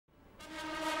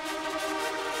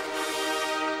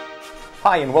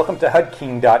Hi, and welcome to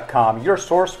HUDking.com, your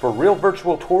source for real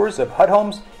virtual tours of HUD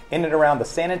homes in and around the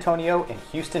San Antonio and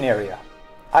Houston area.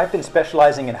 I've been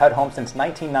specializing in HUD homes since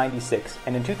 1996,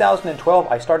 and in 2012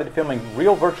 I started filming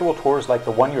real virtual tours like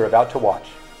the one you're about to watch.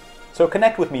 So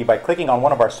connect with me by clicking on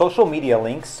one of our social media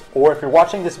links, or if you're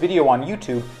watching this video on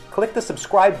YouTube, click the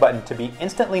subscribe button to be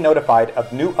instantly notified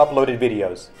of new uploaded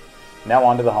videos. Now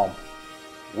on to the home.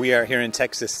 We are here in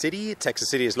Texas City. Texas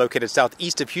City is located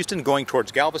southeast of Houston going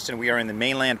towards Galveston. We are in the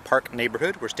Mainland Park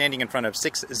neighborhood. We're standing in front of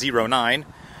 609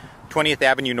 20th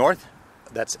Avenue North.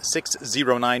 That's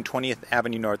 609 20th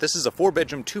Avenue North. This is a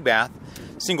 4-bedroom, 2-bath,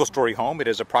 single-story home. It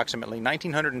is approximately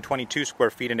 1,922 square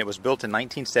feet and it was built in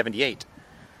 1978.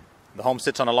 The home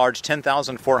sits on a large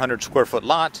 10,400 square foot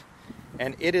lot,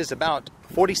 and it is about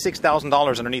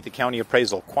 $46,000 underneath the county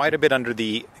appraisal, quite a bit under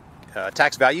the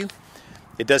tax value.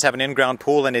 It does have an in-ground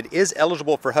pool, and it is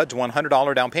eligible for HUD's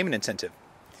 $100 down payment incentive.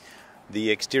 The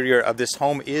exterior of this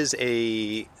home is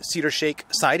a cedar shake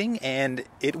siding, and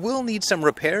it will need some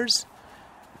repairs.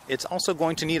 It's also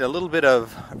going to need a little bit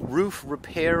of roof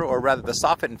repair, or rather the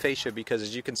soffit and fascia, because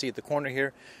as you can see at the corner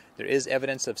here, there is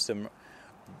evidence of some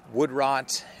wood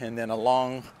rot, and then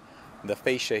along the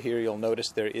fascia here you'll notice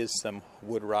there is some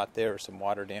wood rot there, or some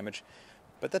water damage.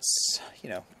 But that's,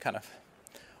 kind of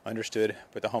understood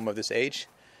with a home of this age.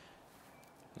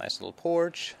 Nice little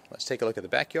porch. Let's take a look at the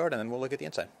backyard and then we'll look at the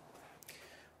inside.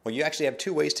 Well, you actually have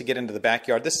two ways to get into the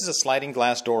backyard. This is a sliding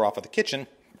glass door off of the kitchen.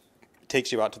 It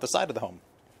takes you out to the side of the home.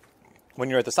 When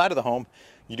you're at the side of the home,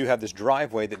 you do have this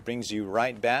driveway that brings you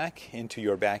right back into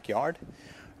your backyard.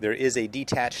 There is a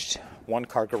detached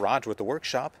one-car garage with a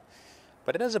workshop,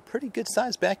 but it has a pretty good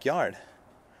sized backyard.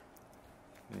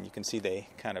 And you can see they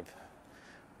kind of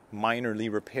minorly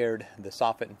repaired the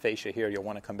soffit and fascia here. You'll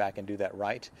want to come back and do that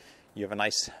right. You have a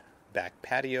nice back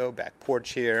patio, back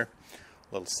porch here,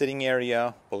 a little sitting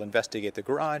area. We'll investigate the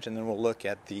garage and then we'll look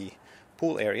at the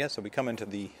pool area. So we come into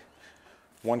the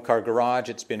one-car garage.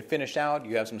 It's been finished out.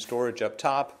 You have some storage up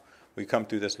top. We come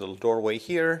through this little doorway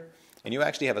here, and you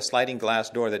actually have a sliding glass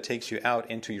door that takes you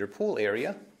out into your pool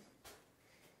area.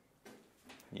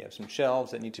 You have some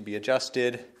shelves that need to be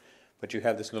adjusted, but you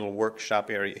have this little workshop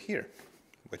area here,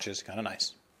 which is kind of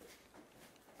nice.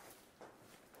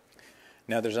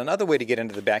 Now there's another way to get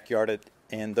into the backyard,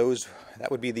 and that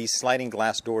would be these sliding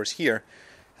glass doors here.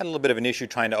 Had a little bit of an issue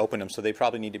trying to open them, so they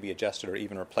probably need to be adjusted or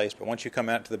even replaced. But once you come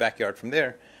out to the backyard from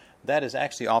there, that is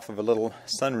actually off of a little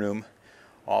sunroom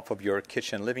off of your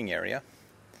kitchen living area.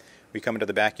 We come into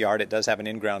the backyard. It does have an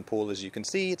in-ground pool, as you can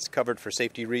see. It's covered for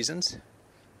safety reasons.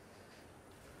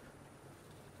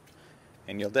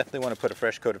 And you'll definitely want to put a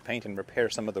fresh coat of paint and repair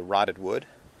some of the rotted wood.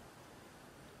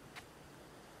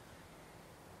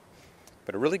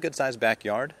 But a really good sized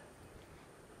backyard.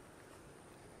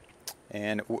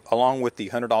 And along with the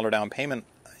 $100 down payment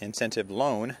incentive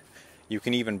loan, you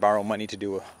can even borrow money to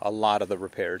do a lot of the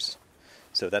repairs.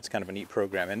 So that's kind of a neat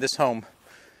program. And this home,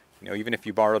 even if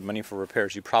you borrowed money for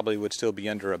repairs, you probably would still be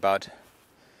under about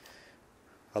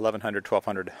 $1,100,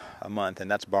 $1,200 a month, and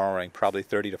that's borrowing probably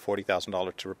 $30,000 to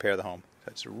 $40,000 to repair the home.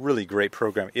 That's a really great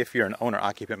program if you're an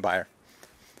owner-occupant buyer.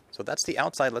 So that's the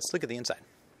outside. Let's look at the inside.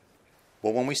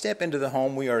 Well, when we step into the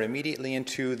home, we are immediately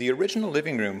into the original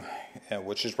living room,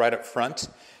 which is right up front.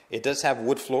 It does have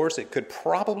wood floors. It could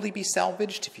probably be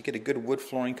salvaged if you get a good wood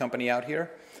flooring company out here.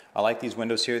 I like these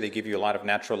windows here. They give you a lot of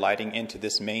natural lighting into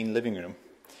this main living room.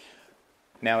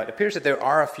 Now, it appears that there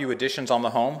are a few additions on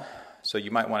the home, so you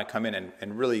might want to come in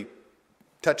and really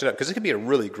touch it up, because it could be a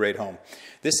really great home.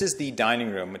 This is the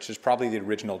dining room, which is probably the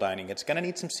original dining. It's going to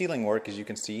need some ceiling work, as you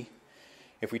can see.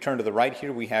 If we turn to the right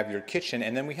here, we have your kitchen,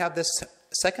 and then we have this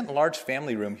second large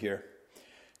family room here.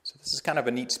 So this is kind of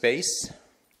a neat space.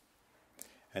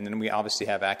 And then we obviously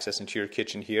have access into your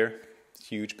kitchen here.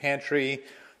 Huge pantry.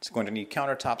 It's going to need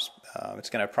countertops.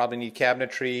 It's going to probably need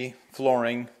cabinetry,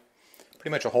 flooring, pretty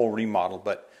much a whole remodel.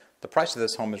 But the price of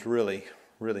this home is really,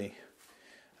 really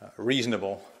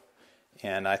reasonable.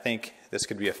 And I think this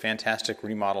could be a fantastic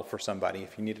remodel for somebody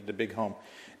if you needed a big home.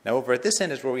 Now over at this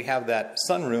end is where we have that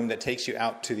sunroom that takes you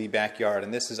out to the backyard.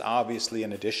 And this is obviously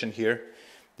an addition here.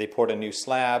 They poured a new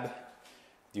slab.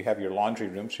 You have your laundry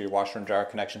room, so your washer and dryer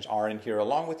connections are in here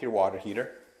along with your water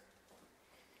heater.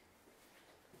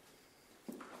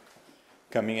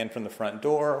 Coming in from the front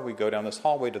door, we go down this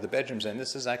hallway to the bedrooms, and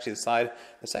this is actually the side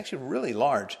that's actually really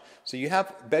large. So you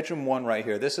have bedroom 1 right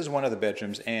here. This is one of the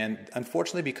bedrooms, and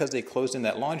unfortunately because they closed in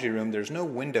that laundry room, there's no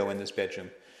window in this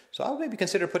bedroom. So I would maybe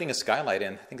consider putting a skylight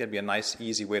in. I think that'd be a nice,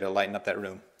 easy way to lighten up that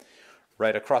room.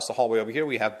 Right across the hallway over here,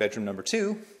 we have bedroom number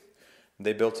 2.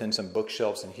 They built in some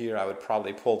bookshelves in here. I would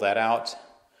probably pull that out,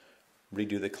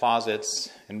 redo the closets,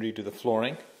 and redo the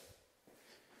flooring.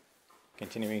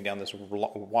 Continuing down this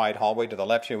wide hallway to the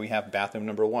left here, we have bathroom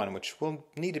number 1, which will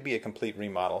need to be a complete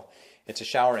remodel. It's a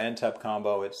shower and tub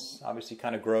combo. It's obviously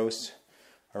kind of gross.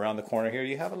 Around the corner here,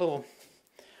 you have a little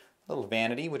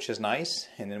vanity, which is nice,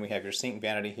 and then we have your sink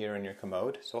vanity here and your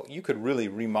commode. So you could really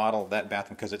remodel that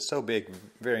bathroom because it's so big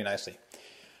very nicely.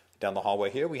 Down the hallway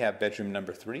here, we have bedroom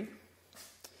number 3.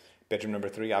 Bedroom number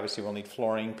 3 obviously will need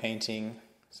flooring, painting,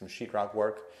 some sheetrock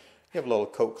work. You have a little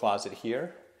coat closet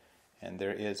here, and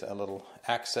there is a little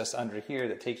access under here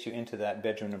that takes you into that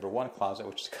bedroom number 1 closet,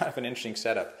 which is kind of an interesting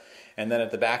setup. And then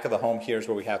at the back of the home, here's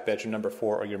where we have bedroom number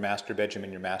 4, or your master bedroom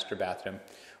and your master bathroom,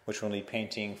 which will need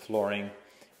painting, flooring,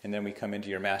 and then we come into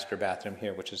your master bathroom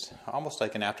here, which is almost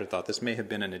like an afterthought. This may have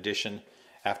been an addition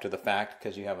after the fact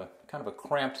because you have a kind of a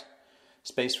cramped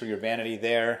space for your vanity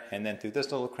there, and then through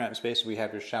this little cramped space we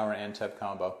have your shower and tub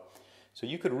combo. So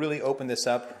you could really open this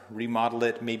up, remodel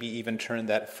it, maybe even turn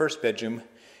that first bedroom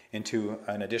into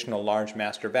an additional large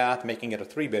master bath, making it a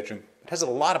 3-bedroom. It has a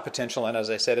lot of potential, and as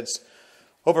I said, it's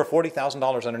over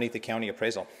 $40,000 underneath the county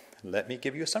appraisal. Let me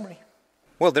give you a summary.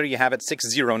 Well, there you have it,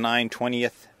 609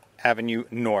 20th Avenue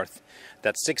North.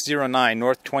 That's 609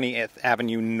 North 20th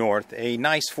Avenue North. A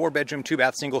nice 4-bedroom,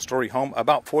 2-bath, single-story home,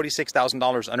 about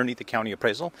 $46,000 underneath the county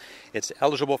appraisal. It's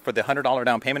eligible for the $100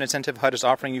 down payment incentive HUD is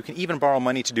offering. You can even borrow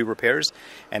money to do repairs,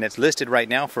 and it's listed right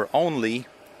now for only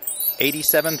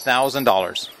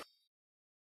 $87,000.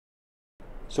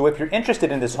 So if you're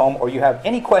interested in this home or you have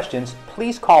any questions,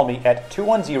 please call me at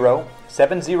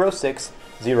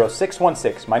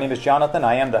 210-706-0616. My name is Jonathan.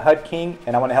 I am the HUD King,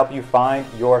 and I want to help you find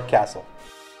your castle.